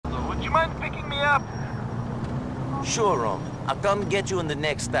you mind picking me up? Sure, Roman. I'll come get you in the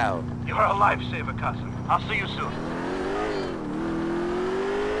next hour. You're a lifesaver, cousin. I'll see you soon.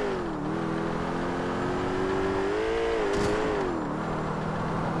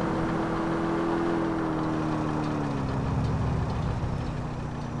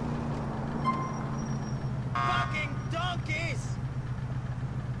 Fucking donkeys!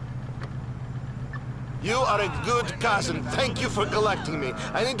 You are a good cousin. Thank you for collecting me.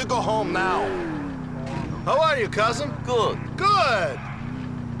 I need to go home now. How are you, cousin? Good. Good!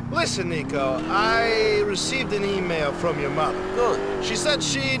 Listen, Niko, I received an email from your mother. Good. She said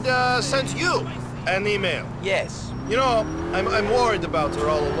she'd sent you an email. Yes. You know, I'm worried about her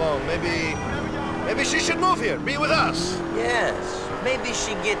all alone. Maybe she should move here, be with us. Yes. Maybe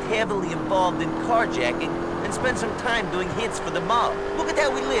she'd get heavily involved in carjacking and spend some time doing hits for the mob. Look at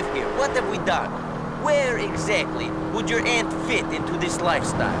how we live here. What have we done? Where exactly would your aunt fit into this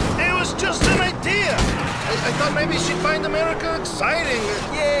lifestyle? It was just an idea. I thought maybe she'd find America exciting.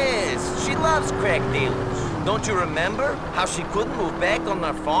 Yes, she loves crack dealers. Don't you remember how she couldn't move back on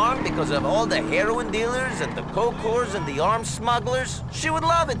our farm because of all the heroin dealers and the coke whores and the arms smugglers? She would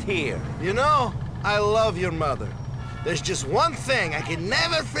love it here. You know, I love your mother. There's just one thing I can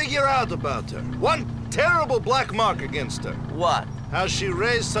never figure out about her. One terrible black mark against her. What? How she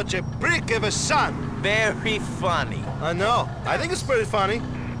raised such a prick of a son. Very funny. I know. I think it's pretty funny.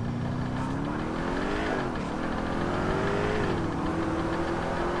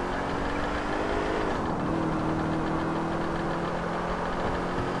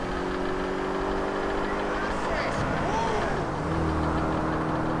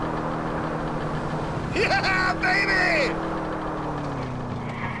 Yeah, baby!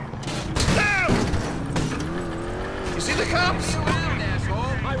 Damn! You see the cops?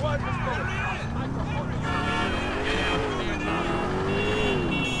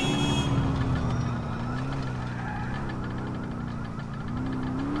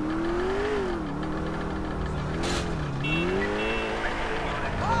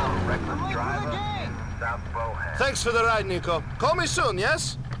 Thanks for the ride, Niko. Call me soon,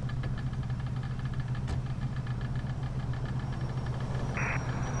 yes?